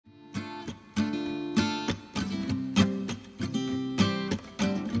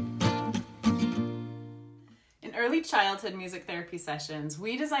early childhood music therapy sessions,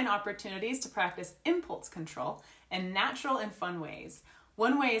 we design opportunities to practice impulse control in natural and fun ways.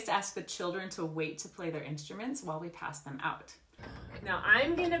 One way is to ask the children to wait to play their instruments while we pass them out. Now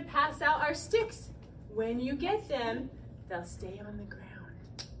I'm gonna pass out our sticks. When you get them, they'll stay on the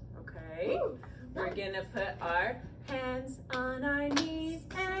ground, okay? Ooh. We're gonna put our hands on our knees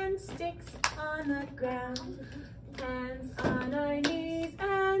and sticks on the ground. Hands on our knees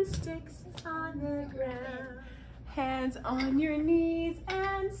and sticks on the ground. Hands on your knees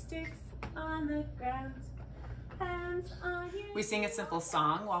and sticks on the ground. Hands on your We sing a simple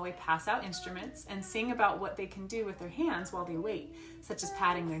song while we pass out instruments and sing about what they can do with their hands while they wait, such as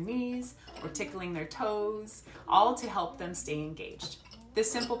patting their knees or tickling their toes, all to help them stay engaged. This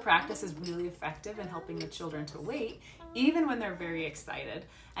simple practice is really effective in helping the children to wait, even when they're very excited,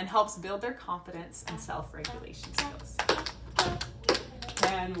 and helps build their confidence and self-regulation skills.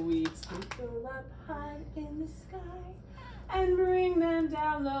 Can we twinkle up high in the sky and bring them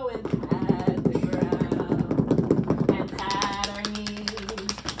down low and pat the ground? And pat our knees,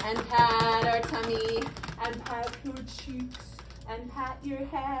 and pat our tummy, and pat your cheeks, and pat your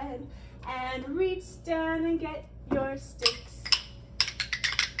head, and reach down and get your sticks.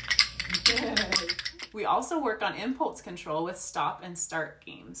 We also work on impulse control with stop and start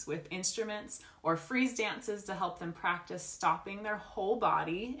games with instruments or freeze dances to help them practice stopping their whole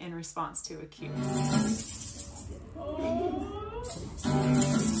body in response to a cue.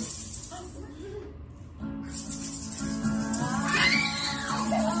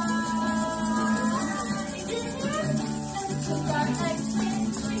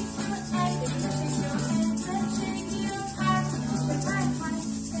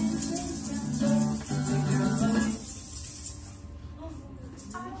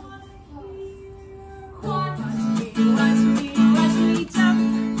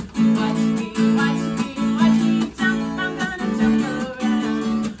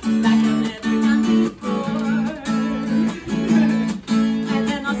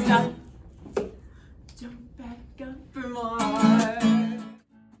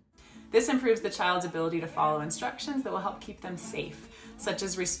 This improves the child's ability to follow instructions that will help keep them safe, such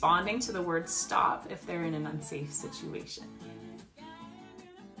as responding to the word stop if they're in an unsafe situation.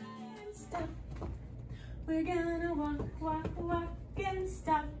 Stop. We're gonna walk, walk, walk and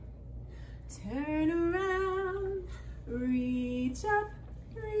stop. Turn around, reach up,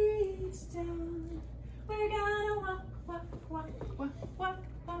 reach down. We're gonna walk, walk, walk, walk, walk